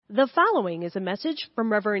The following is a message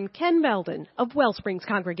from Reverend Ken Meldon of Wellsprings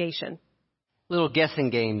Congregation. Little guessing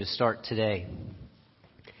game to start today.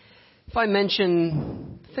 If I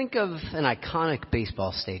mention, think of an iconic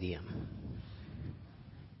baseball stadium.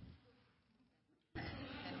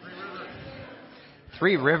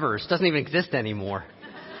 Three Rivers doesn't even exist anymore.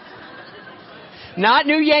 Not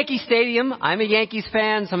New Yankee Stadium. I'm a Yankees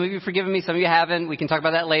fan. Some of you have forgiven me. Some of you haven't. We can talk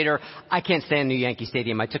about that later. I can't stand New Yankee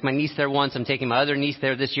Stadium. I took my niece there once. I'm taking my other niece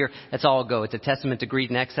there this year. That's all I'll go. It's a testament to greed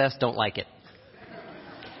and excess. Don't like it.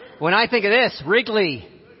 When I think of this, Wrigley.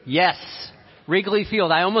 Yes. Wrigley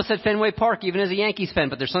Field. I almost said Fenway Park, even as a Yankees fan,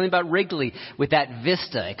 but there's something about Wrigley with that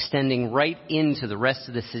vista extending right into the rest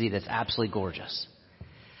of the city that's absolutely gorgeous.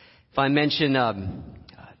 If I mention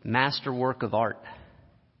masterwork of art,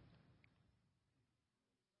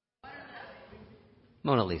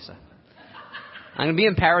 Mona Lisa. I'm going to be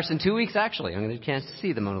in Paris in 2 weeks, actually. I'm going to get a chance to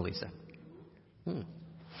see the Mona Lisa.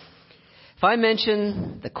 If I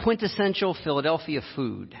mention the quintessential Philadelphia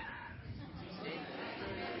food.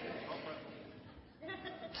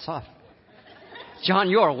 Soft. John,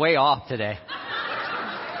 you're way off today.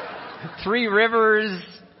 Three Rivers,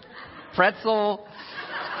 pretzel.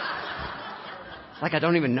 It's like I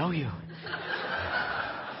don't even know you.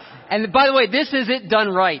 And by the way, this is it done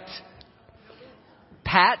right.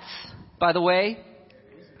 Pat's, by the way,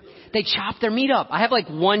 they chop their meat up. I have like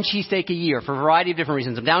one cheesesteak a year for a variety of different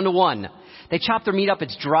reasons. I'm down to one. They chop their meat up.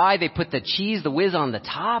 It's dry. They put the cheese, the whiz on the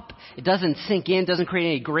top. It doesn't sink in, doesn't create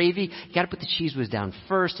any gravy. You got to put the cheese whiz down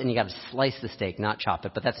first, and you got to slice the steak, not chop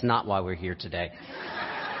it. But that's not why we're here today.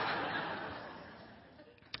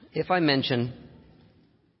 If I mention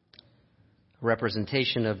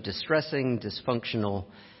representation of distressing, dysfunctional,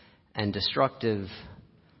 and destructive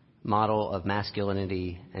model of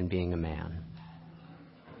masculinity and being a man.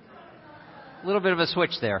 A little bit of a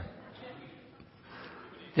switch there.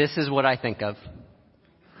 This is what I think of.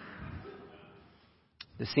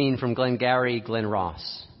 The scene from Glengarry Glen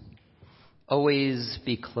Ross. Always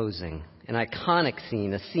be closing. An iconic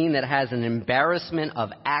scene, a scene that has an embarrassment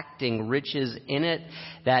of acting riches in it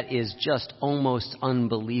that is just almost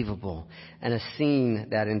unbelievable. And a scene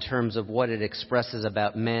that in terms of what it expresses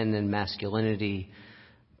about men and masculinity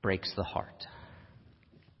breaks the heart.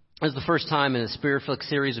 This is the first time in a Spirit Flick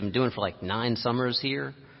series I've been doing for like 9 summers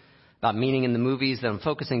here about meaning in the movies that I'm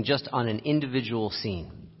focusing just on an individual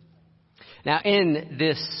scene. Now in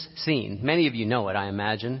this scene, many of you know it, I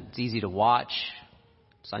imagine. It's easy to watch.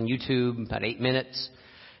 It's on YouTube, about 8 minutes.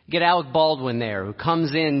 You get Alec Baldwin there, who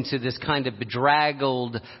comes into this kind of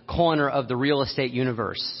bedraggled corner of the real estate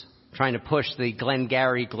universe, trying to push the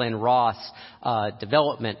Glengarry Glen Ross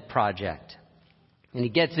development project. And he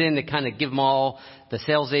gets in to kind of give them all, the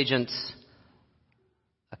sales agents,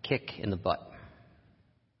 a kick in the butt.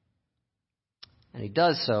 And he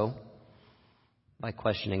does so by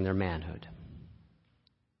questioning their manhood.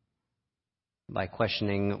 By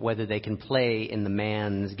questioning whether they can play in the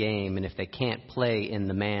man's game. And if they can't play in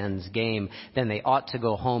the man's game, then they ought to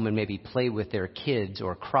go home and maybe play with their kids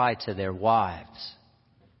or cry to their wives.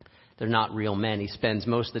 They're not real men. He spends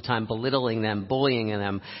most of the time belittling them, bullying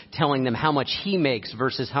them, telling them how much he makes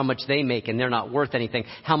versus how much they make, and they're not worth anything.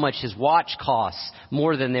 How much his watch costs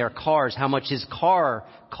more than their cars. How much his car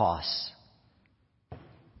costs.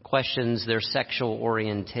 Questions their sexual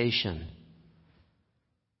orientation.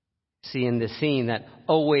 See in the scene that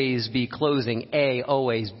always be closing. A,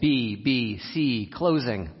 always B, C,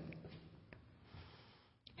 closing.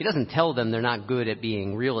 He doesn't tell them they're not good at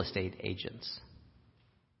being real estate agents.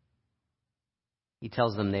 He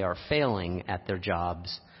tells them they are failing at their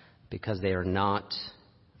jobs because they are not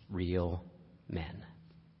real men.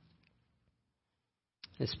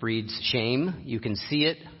 This breeds shame. You can see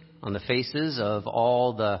it on the faces of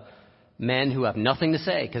all the men who have nothing to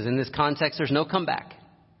say, because in this context there's no comeback.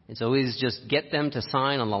 It's always just get them to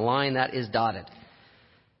sign on the line that is dotted.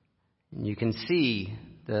 And you can see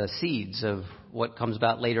the seeds of what comes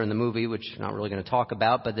about later in the movie, which I'm not really going to talk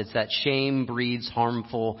about, but it's that shame breeds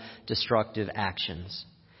harmful, destructive actions.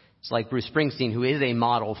 It's like Bruce Springsteen, who is a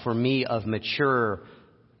model for me of mature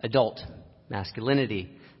adult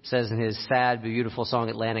masculinity, says in his sad, beautiful song,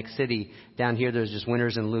 Atlantic City, down here there's just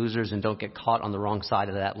winners and losers, and don't get caught on the wrong side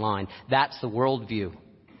of that line. That's the worldview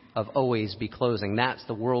of Always Be Closing. That's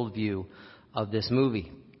the worldview of this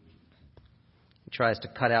movie. He tries to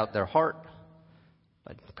cut out their heart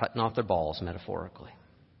by cutting off their balls, metaphorically.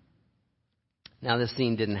 Now, this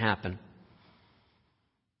scene didn't happen,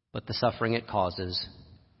 but the suffering it causes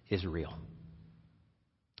is real.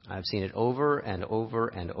 I've seen it over and over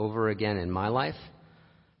and over again in my life.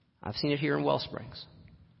 I've seen it here in Wellsprings.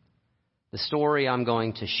 The story I'm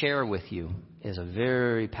going to share with you is a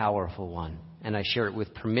very powerful one, and I share it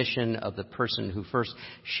with permission of the person who first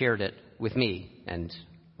shared it with me and,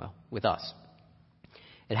 well, with us.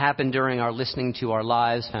 It happened during our Listening to Our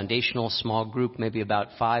Lives foundational small group, maybe about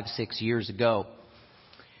 5-6 years ago.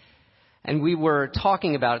 And we were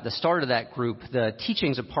talking about, at the start of that group, the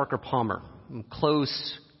teachings of Parker Palmer, a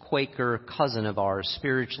close Quaker cousin of ours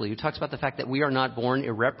spiritually, who talks about the fact that we are not born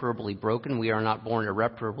irreparably broken. We are not born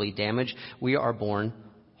irreparably damaged. We are born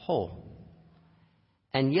whole.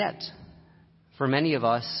 And yet, for many of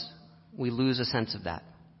us, we lose a sense of that.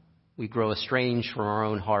 We grow estranged from our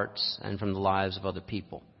own hearts and from the lives of other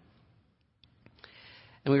people.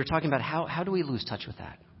 And we were talking about how do we lose touch with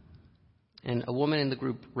that? And a woman in the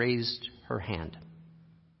group raised her hand.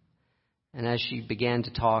 And as she began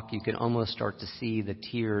to talk, you could almost start to see the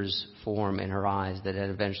tears form in her eyes that had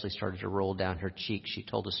eventually started to roll down her cheeks. She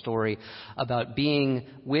told a story about being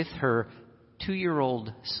with her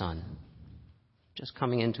 2-year-old son, just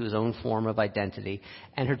coming into his own form of identity.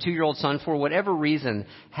 And her 2-year-old son, for whatever reason,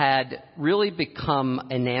 had really become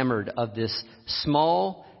enamored of this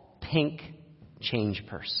small pink change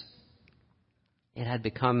purse. It had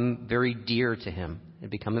become very dear to him. It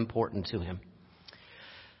had become important to him.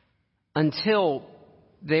 Until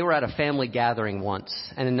they were at a family gathering once,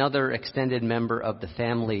 and another extended member of the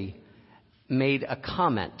family made a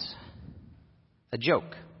comment, a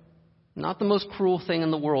joke. Not the most cruel thing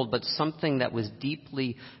in the world, but something that was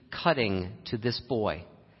deeply cutting to this boy.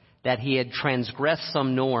 That he had transgressed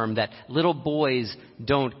some norm, that little boys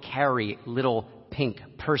don't carry little pink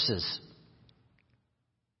purses.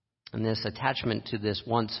 And this attachment to this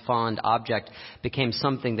once fond object became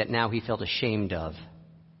something that now he felt ashamed of.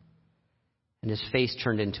 And his face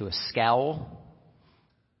turned into a scowl.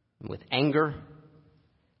 And with anger,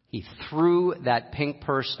 he threw that pink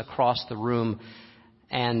purse across the room.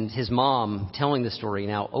 And his mom, telling the story,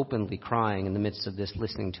 now openly crying in the midst of this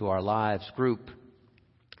Listening to Our Lives group,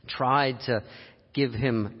 tried to give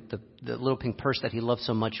him the little pink purse that he loved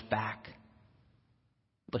so much back.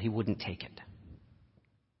 But he wouldn't take it.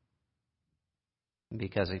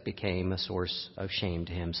 Because it became a source of shame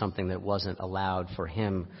to him, something that wasn't allowed for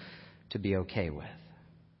him to be okay with.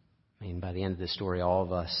 I mean, by the end of the story, all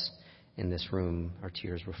of us in this room, our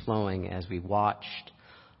tears were flowing as we watched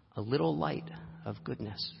a little light of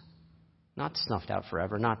goodness. Not snuffed out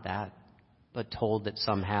forever, not that, but told that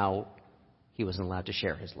somehow he wasn't allowed to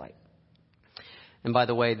share his light. And by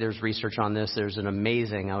the way, there's research on this. There's an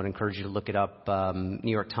amazing, I would encourage you to look it up,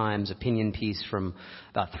 New York Times opinion piece from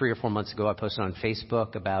about 3 or 4 months ago. I posted on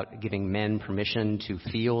Facebook about giving men permission to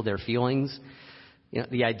feel their feelings. You know,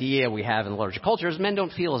 the idea we have in the larger culture is men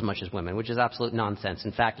don't feel as much as women, which is absolute nonsense.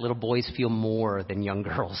 In fact, little boys feel more than young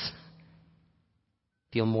girls.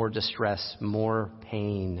 Feel more distress, more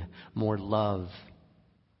pain, more love.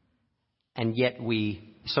 And yet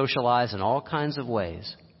we socialize in all kinds of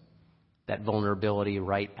ways that vulnerability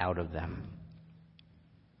right out of them.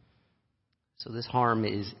 So this harm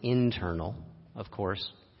is internal, of course.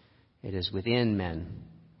 It is within men.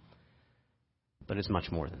 But it's much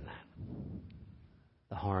more than that.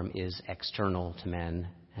 The harm is external to men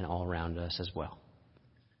and all around us as well.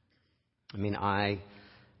 I mean, I,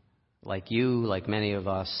 like you, like many of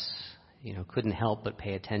us, couldn't help but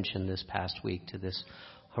pay attention this past week to this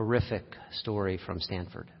horrific story from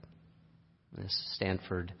Stanford. This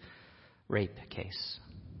Stanford rape case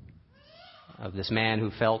of this man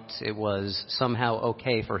who felt it was somehow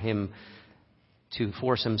okay for him to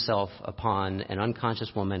force himself upon an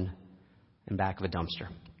unconscious woman in back of a dumpster.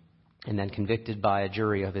 And then convicted by a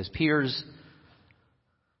jury of his peers,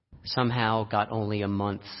 somehow got only a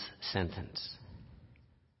month's sentence.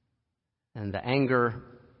 And the anger,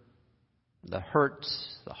 the hurt,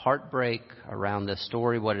 the heartbreak around this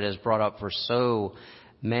story, what it has brought up for so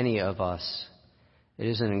many of us, it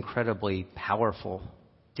is an incredibly powerful,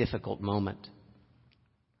 difficult moment.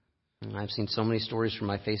 And I've seen so many stories from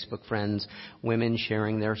my Facebook friends, women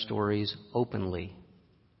sharing their stories openly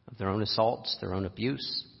of their own assaults, their own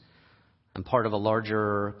abuse. I'm part of a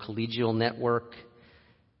larger collegial network,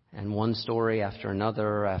 and one story after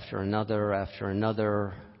another, after another, after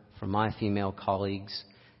another from my female colleagues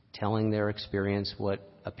telling their experience, what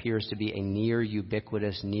appears to be a near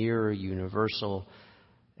ubiquitous, near universal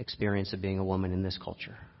experience of being a woman in this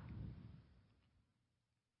culture,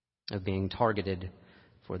 of being targeted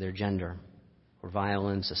for their gender, for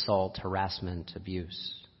violence, assault, harassment,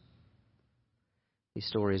 abuse. These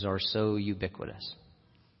stories are so ubiquitous.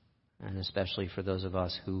 And especially for those of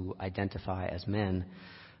us who identify as men,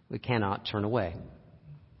 we cannot turn away.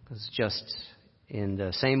 Because just in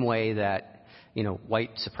the same way that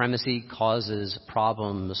white supremacy causes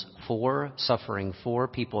problems suffering for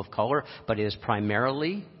people of color, but it is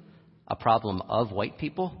primarily a problem of white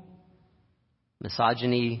people.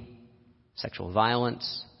 Misogyny, sexual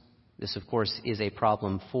violence. This, of course, is a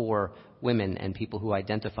problem for women and people who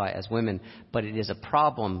identify as women, but it is a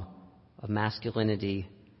problem of masculinity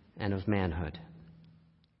and of manhood.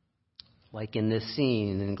 Like in this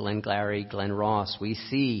scene in Glengarry Glen Ross, we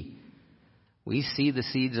see the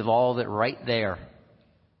seeds of all of it right there.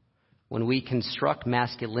 When we construct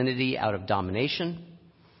masculinity out of domination,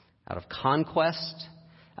 out of conquest,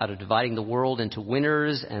 out of dividing the world into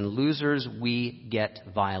winners and losers, we get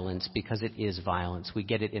violence, because it is violence. We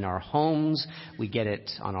get it in our homes, we get it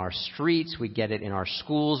on our streets, we get it in our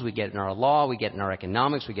schools, we get it in our law, we get it in our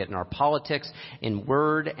economics, we get it in our politics, in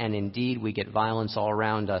word and in deed. We get violence all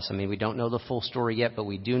around us. I mean, we don't know the full story yet, but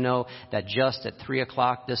we do know that just at 3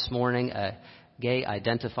 o'clock this morning, a gay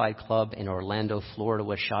identified club in Orlando, Florida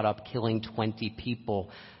was shot up, killing 20 people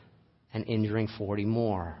and injuring 40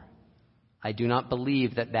 more. I do not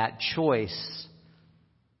believe that choice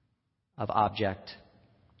of object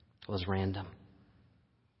was random.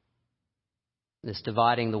 This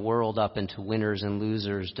dividing the world up into winners and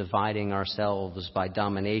losers, dividing ourselves by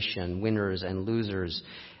domination, winners and losers,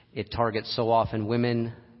 it targets so often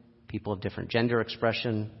women, people of different gender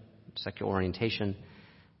expression, sexual orientation,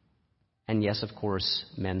 and yes, of course,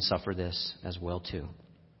 men suffer this as well too.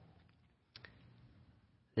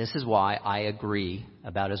 This is why I agree,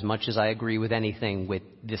 about as much as I agree with anything, with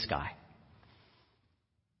this guy.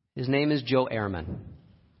 His name is Joe Ehrmann.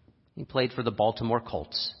 He played for the Baltimore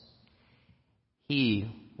Colts. He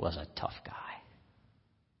was a tough guy.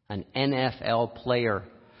 An NFL player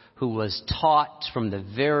who was taught from the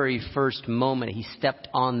very first moment he stepped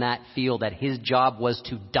on that field that his job was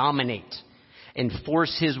to dominate,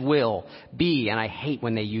 enforce his will, be, and I hate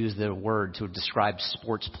when they use the word to describe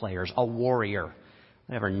sports players, a warrior.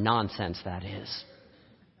 Whatever nonsense that is.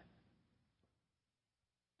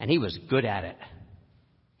 And he was good at it.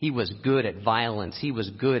 He was good at violence. He was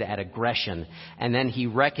good at aggression. And then he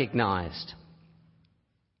recognized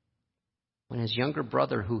when his younger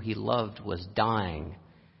brother, who he loved, was dying,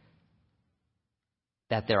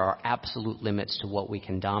 that there are absolute limits to what we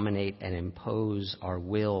can dominate and impose our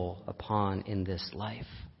will upon in this life.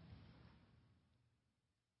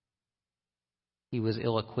 He was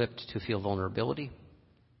ill-equipped to feel vulnerability,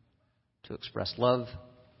 to express love,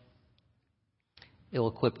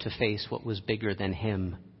 ill-equipped to face what was bigger than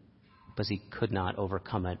him, because he could not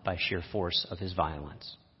overcome it by sheer force of his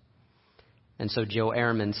violence. And so Joe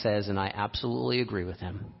Ehrmann says, and I absolutely agree with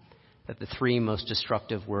him, that the 3 most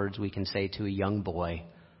destructive words we can say to a young boy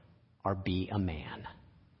are "be a man."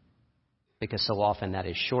 Because so often that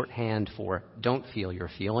is shorthand for don't feel your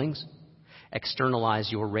feelings,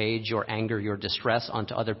 externalize your rage, your anger, your distress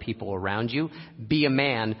onto other people around you. Be a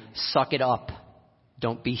man. Suck it up.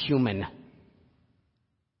 Don't be human.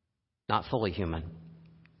 Not fully human.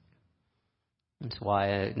 That's why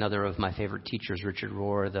another of my favorite teachers, Richard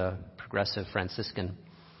Rohr, the progressive Franciscan,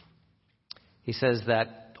 he says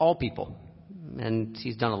that all people, and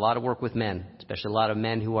he's done a lot of work with men, especially a lot of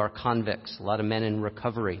men who are convicts, a lot of men in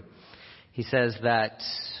recovery. He says that,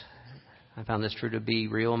 I found this true to be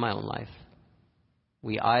real in my own life,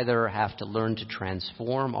 we either have to learn to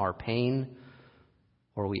transform our pain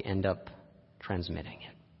or we end up transmitting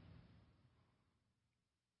it.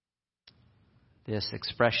 This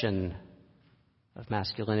expression of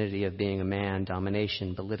masculinity, of being a man,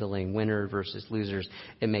 domination, belittling, winner versus losers,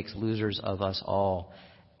 it makes losers of us all.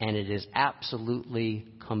 And it is absolutely,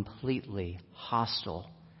 completely hostile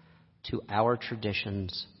to our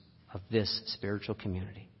traditions of this spiritual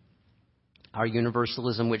community. Our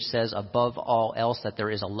universalism, which says above all else that there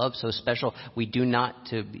is a love so special, we do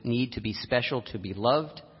not need to be special to be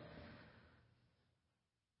loved.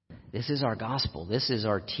 This is our gospel. This is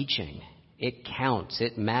our teaching. It counts.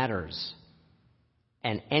 It matters.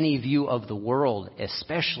 And any view of the world,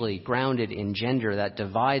 especially grounded in gender, that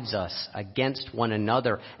divides us against one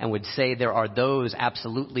another and would say there are those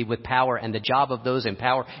absolutely with power and the job of those in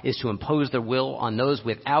power is to impose their will on those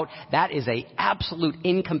without, that is an absolute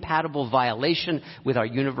incompatible violation with our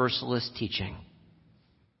universalist teaching.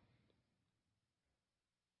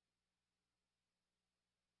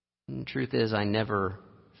 And the truth is, I never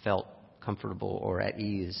felt comfortable or at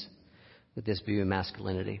ease with this view of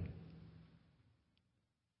masculinity.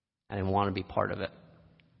 I didn't want to be part of it.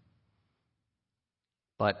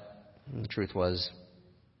 But the truth was,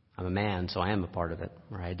 I'm a man, so I am a part of it,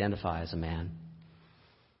 or I identify as a man.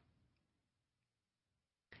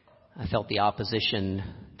 I felt the opposition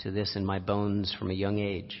to this in my bones from a young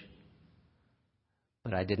age.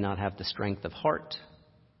 But I did not have the strength of heart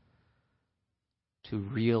to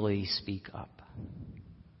really speak up,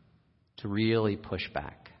 to really push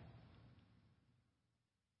back.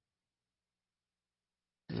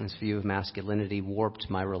 And this view of masculinity warped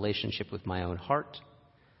my relationship with my own heart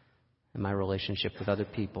and my relationship with other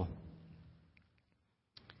people.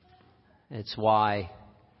 It's why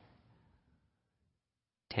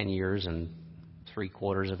 10 years and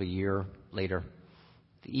 3/4 of a year later,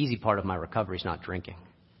 the easy part of my recovery is not drinking.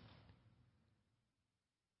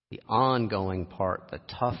 The ongoing part, the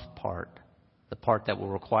tough part, the part that will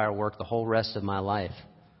require work the whole rest of my life,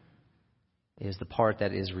 is the part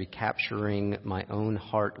that is recapturing my own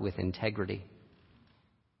heart with integrity.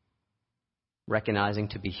 Recognizing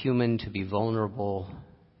to be human, to be vulnerable,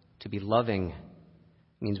 to be loving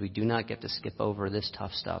means we do not get to skip over this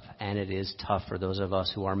tough stuff. And it is tough for those of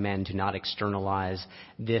us who are men to not externalize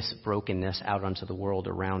this brokenness out onto the world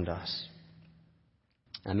around us.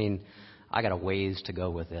 I mean, I got a ways to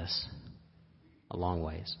go with this. A long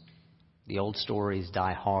ways. The old stories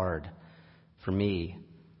die hard for me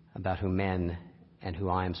about who men and who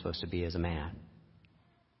I am supposed to be as a man.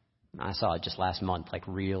 I saw it just last month, like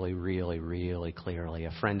really, really, really clearly.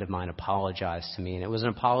 A friend of mine apologized to me, and it was an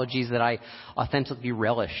apology that I authentically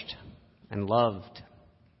relished and loved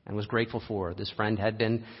and was grateful for. This friend had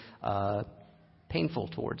been painful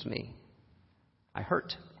towards me. I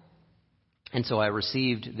hurt. And so I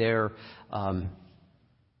received their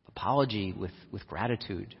apology with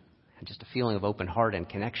gratitude and just a feeling of open heart and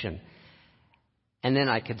connection. And then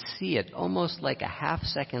I could see it almost like a half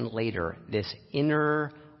second later, this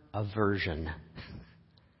inner aversion.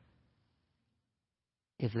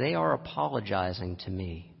 If they are apologizing to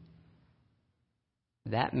me,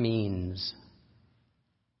 that means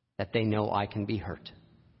that they know I can be hurt.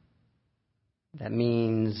 That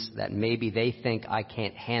means that maybe they think I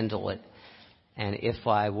can't handle it. And if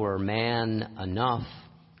I were man enough,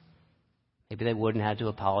 maybe they wouldn't have to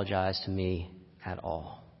apologize to me at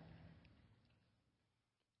all.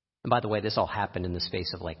 And by the way, this all happened in the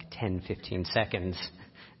space of like 10, 15 seconds.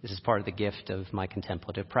 This is part of the gift of my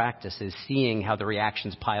contemplative practice, is seeing how the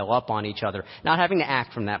reactions pile up on each other, not having to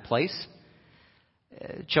act from that place.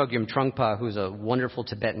 Chogyam Trungpa, who's a wonderful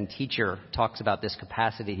Tibetan teacher, talks about this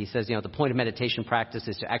capacity. He says, the point of meditation practice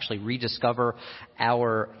is to actually rediscover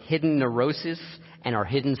our hidden neurosis and our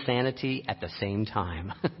hidden sanity at the same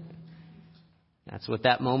time. That's what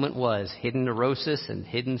that moment was, hidden neurosis and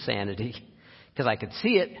hidden sanity. Because I could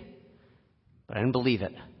see it, but I didn't believe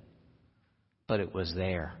it. But it was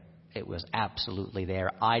there. It was absolutely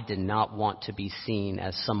there. I did not want to be seen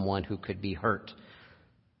as someone who could be hurt.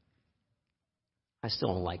 I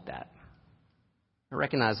still don't like that. I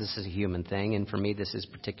recognize this is a human thing, and for me this is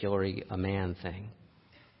particularly a man thing.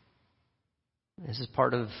 This is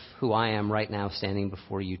part of who I am right now standing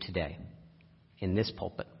before you today, in this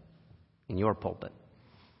pulpit, in your pulpit,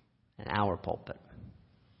 in our pulpit.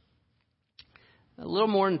 A little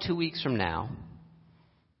more than 2 weeks from now,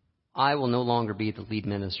 I will no longer be the lead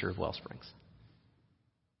minister of Wellsprings.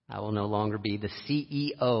 I will no longer be the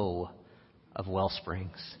CEO of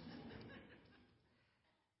Wellsprings.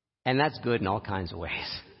 And that's good in all kinds of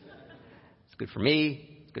ways. It's good for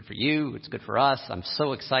me. It's good for you. It's good for us. I'm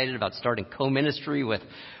so excited about starting co-ministry with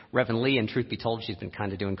Reverend Lee. And truth be told, she's been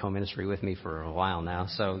kind of doing co-ministry with me for a while now.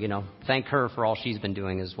 So, thank her for all she's been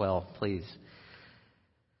doing as well, please.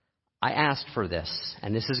 I asked for this,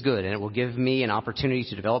 and this is good, and it will give me an opportunity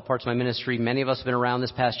to develop parts of my ministry. Many of us have been around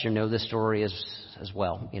this past year, know this story as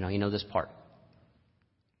well. You know this part.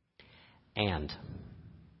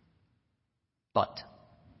 But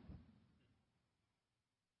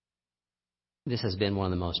this has been one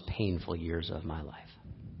of the most painful years of my life.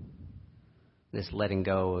 This letting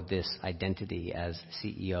go of this identity as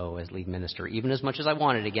CEO, as lead minister, even as much as I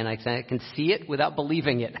want it. Again, I can see it without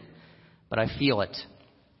believing it, but I feel it.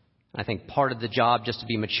 I think part of the job, just to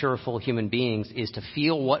be mature, full human beings, is to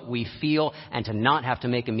feel what we feel and to not have to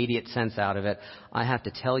make immediate sense out of it. I have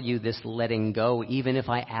to tell you, this letting go, even if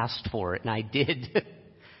I asked for it, and I did,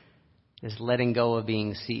 this letting go of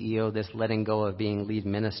being CEO, this letting go of being lead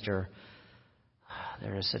minister,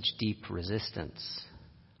 there is such deep resistance.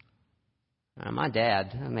 My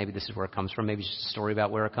dad, maybe this is where it comes from, maybe it's just a story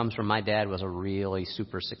about where it comes from. My dad was a really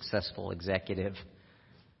super successful executive.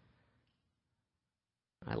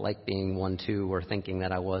 I like being one too, or thinking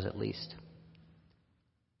that I was at least.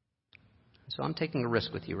 So I'm taking a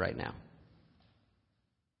risk with you right now.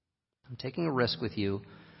 I'm taking a risk with you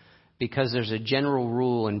because there's a general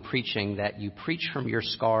rule in preaching that you preach from your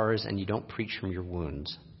scars and you don't preach from your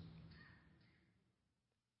wounds.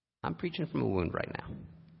 I'm preaching from a wound right now.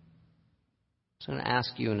 So I'm going to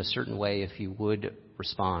ask you in a certain way if you would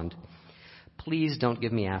respond. Please don't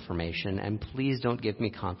give me affirmation, and please don't give me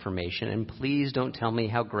confirmation, and please don't tell me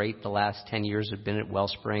how great the last 10 years have been at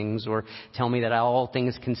Wellsprings, or tell me that all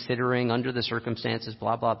things considering, under the circumstances,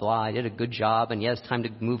 blah, blah, blah, I did a good job, and yes, time to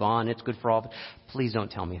move on, it's good for all. Please don't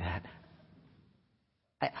tell me that.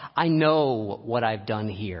 I know what I've done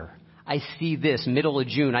here. I see this middle of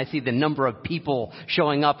June. I see the number of people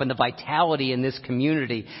showing up and the vitality in this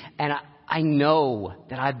community, and I know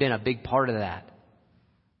that I've been a big part of that.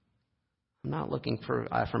 I'm not looking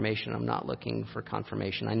for affirmation. I'm not looking for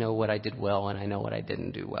confirmation. I know what I did well, and I know what I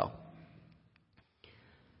didn't do well.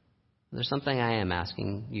 There's something I am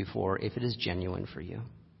asking you for if it is genuine for you.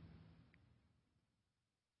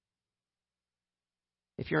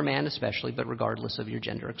 If you're a man especially, but regardless of your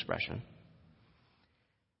gender expression.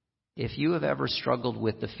 If you have ever struggled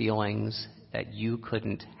with the feelings that you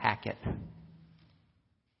couldn't hack it,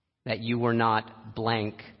 that you were not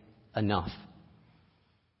blank enough,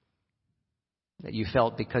 that you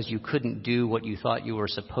felt because you couldn't do what you thought you were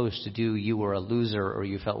supposed to do, you were a loser or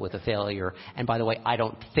you felt with a failure. And by the way, I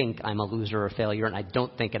don't think I'm a loser or a failure, and I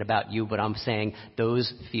don't think it about you, but I'm saying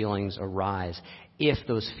those feelings arise. If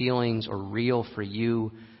those feelings are real for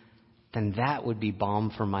you, then that would be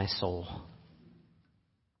balm for my soul.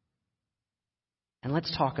 And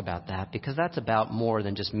let's talk about that, because that's about more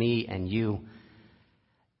than just me and you.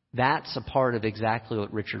 That's a part of exactly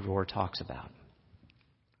what Richard Rohr talks about.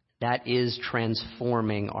 That is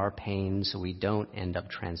transforming our pain so we don't end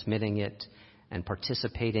up transmitting it and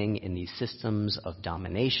participating in these systems of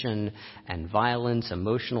domination and violence,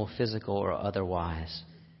 emotional, physical, or otherwise.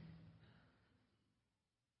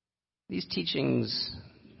 These teachings,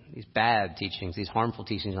 these bad teachings, these harmful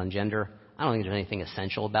teachings on gender, I don't think there's anything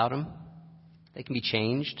essential about them. They can be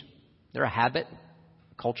changed. They're a habit,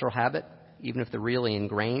 a cultural habit, even if they're really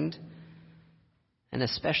ingrained. And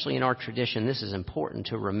especially in our tradition, this is important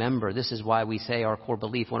to remember. This is why we say our core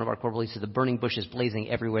belief, one of our core beliefs is the burning bush is blazing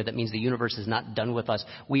everywhere. That means the universe is not done with us.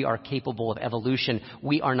 We are capable of evolution.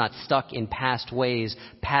 We are not stuck in past ways,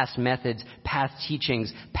 past methods, past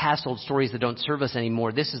teachings, past old stories that don't serve us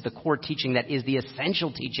anymore. This is the core teaching that is the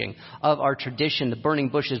essential teaching of our tradition. The burning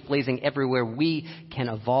bush is blazing everywhere. We can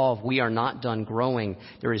evolve. We are not done growing.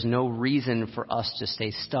 There is no reason for us to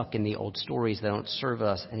stay stuck in the old stories that don't serve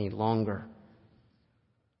us any longer.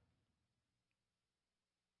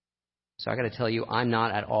 So I got to tell you, I'm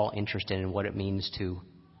not at all interested in what it means to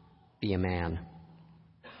be a man.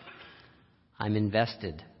 I'm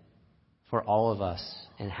invested for all of us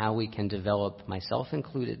in how we can develop, myself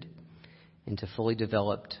included, into fully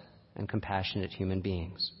developed and compassionate human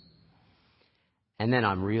beings. And then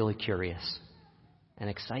I'm really curious and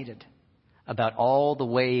excited about all the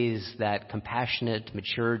ways that compassionate,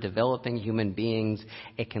 mature, developing human beings,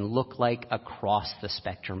 it can look like across the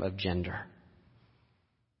spectrum of gender.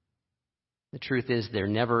 The truth is, there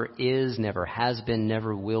never is, never has been,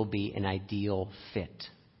 never will be an ideal fit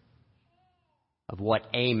of what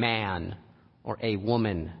a man or a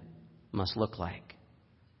woman must look like.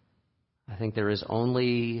 I think there is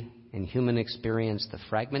only, in human experience, the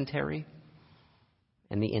fragmentary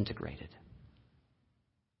and the integrated.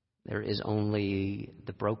 There is only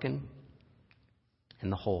the broken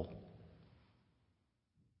and the whole.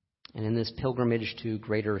 And in this pilgrimage to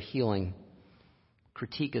greater healing,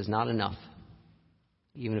 critique is not enough.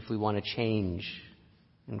 Even if we want to change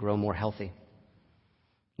and grow more healthy.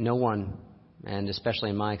 No one, and especially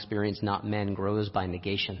in my experience, not men, grows by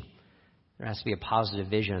negation. There has to be a positive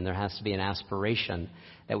vision. There has to be an aspiration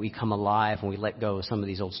that we come alive and we let go of some of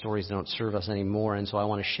these old stories that don't serve us anymore. And so I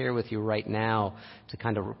want to share with you right now, to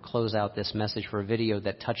kind of close out this message, for a video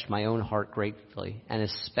that touched my own heart greatly, and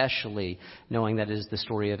especially knowing that it is the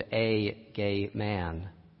story of a gay man.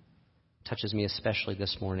 It touches me especially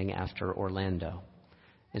this morning after Orlando.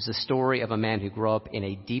 It's the story of a man who grew up in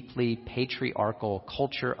a deeply patriarchal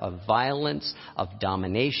culture of violence, of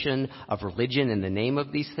domination, of religion in the name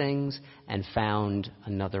of these things, and found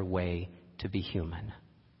another way to be human.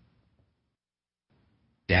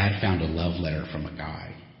 Dad found a love letter from a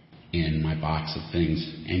guy in my box of things,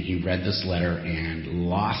 and he read this letter and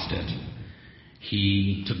lost it.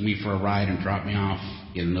 He took me for a ride and dropped me off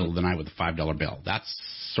in the middle of the night with a $5 bill. That's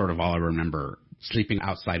sort of all I remember, sleeping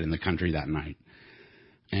outside in the country that night.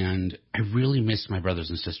 And I really missed my brothers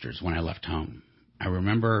and sisters when I left home. I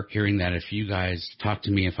remember hearing that if you guys talked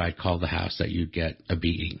to me if I'd call the house, that you'd get a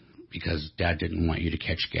beating because Dad didn't want you to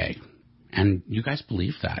catch gay. And you guys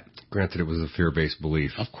believed that. Granted, it was a fear-based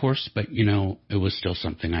belief. Of course, but, it was still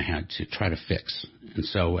something I had to try to fix. And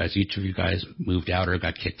so as each of you guys moved out or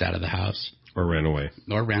got kicked out of the house. Or ran away.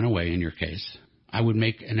 Or ran away in your case. I would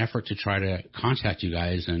make an effort to try to contact you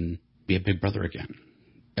guys and be a big brother again.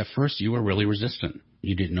 At first, you were really resistant.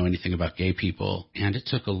 You didn't know anything about gay people, and it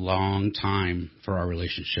took a long time for our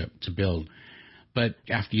relationship to build. But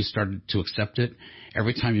after you started to accept it,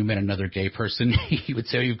 every time you met another gay person, you would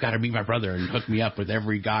say, oh, you've got to meet my brother, and hook me up with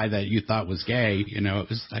every guy that you thought was gay. You know,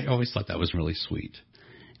 I always thought that was really sweet.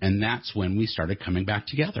 And that's when we started coming back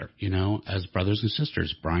together, you know, as brothers and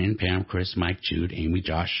sisters, Brian, Pam, Chris, Mike, Jude, Amy,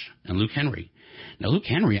 Josh, and Luke Henry. Now, Luke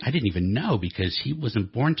Henry, I didn't even know because he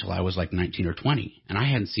wasn't born till I was like 19 or 20, and I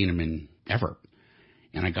hadn't seen him in ever.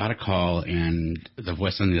 And I got a call, and the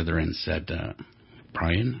voice on the other end said,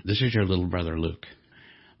 Brian, this is your little brother, Luke.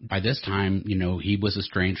 By this time, you know, he was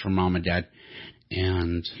estranged from mom and dad,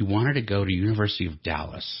 and he wanted to go to University of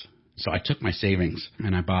Dallas. So I took my savings,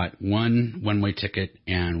 and I bought one one-way ticket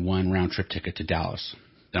and one round-trip ticket to Dallas.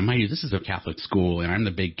 Now, mind you, this is a Catholic school, and I'm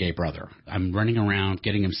the big gay brother. I'm running around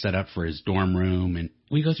getting him set up for his dorm room, and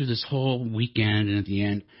we go through this whole weekend, and at the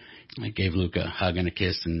end, I gave Luke a hug and a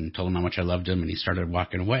kiss and told him how much I loved him, and he started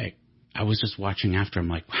walking away. I was just watching after him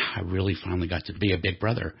like, wow, I really finally got to be a big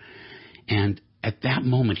brother. And at that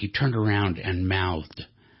moment, he turned around and mouthed,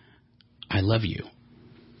 I love you.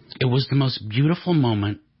 It was the most beautiful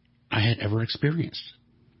moment I had ever experienced.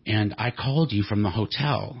 And I called you from the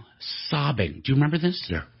hotel, sobbing. Do you remember this?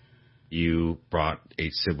 Yeah. You brought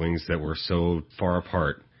 8 siblings that were so far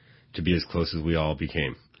apart to be as close as we all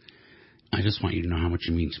became. I just want you to know how much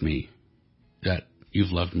you mean to me, that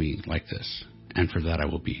you've loved me like this. And for that, I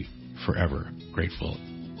will be forever grateful.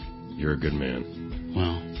 You're a good man.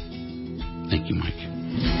 Well, thank you, Mike.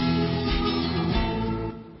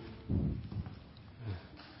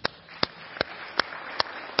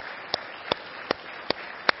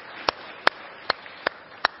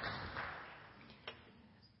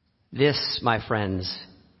 This, my friends,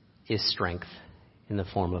 is strength in the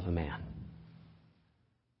form of a man.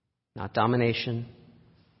 Not domination.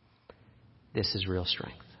 This is real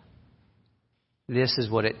strength. This is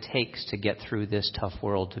what it takes to get through this tough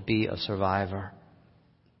world, to be a survivor.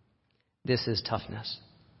 This is toughness.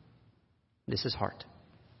 This is heart.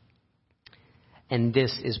 And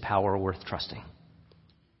this is power worth trusting.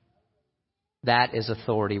 That is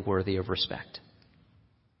authority worthy of respect.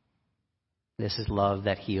 This is love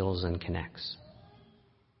that heals and connects.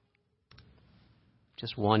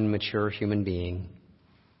 Just one mature human being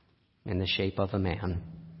in the shape of a man,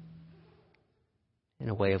 in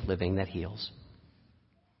a way of living that heals.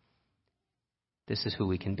 This is who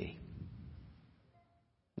we can be.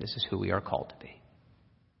 This is who we are called to be.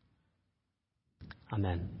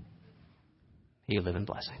 Amen. May you live in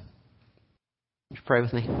blessing. Would you pray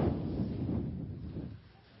with me?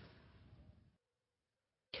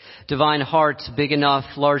 Divine heart, big enough,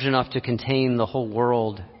 large enough to contain the whole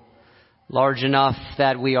world. Large enough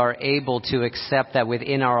that we are able to accept that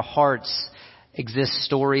within our hearts exist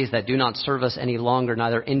stories that do not serve us any longer,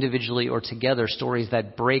 neither individually or together, stories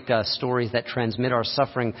that break us, stories that transmit our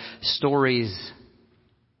suffering, stories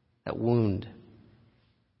that wound.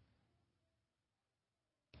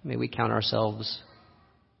 May we count ourselves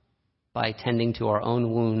by tending to our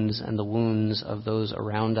own wounds and the wounds of those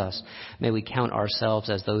around us. May we count ourselves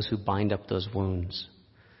as those who bind up those wounds,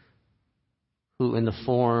 who in the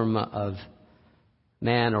form of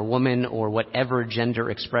man or woman or whatever gender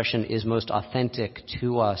expression is most authentic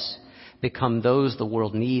to us, become those the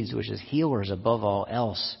world needs, which is healers above all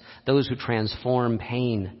else, those who transform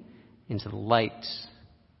pain into the light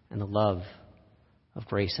and the love of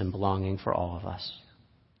grace and belonging for all of us.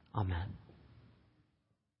 Amen.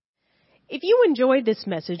 If you enjoyed this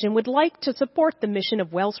message and would like to support the mission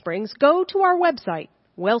of Wellsprings, go to our website,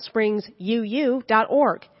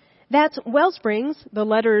 wellspringsuu.org. That's Wellsprings, the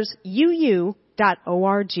letters UU.org.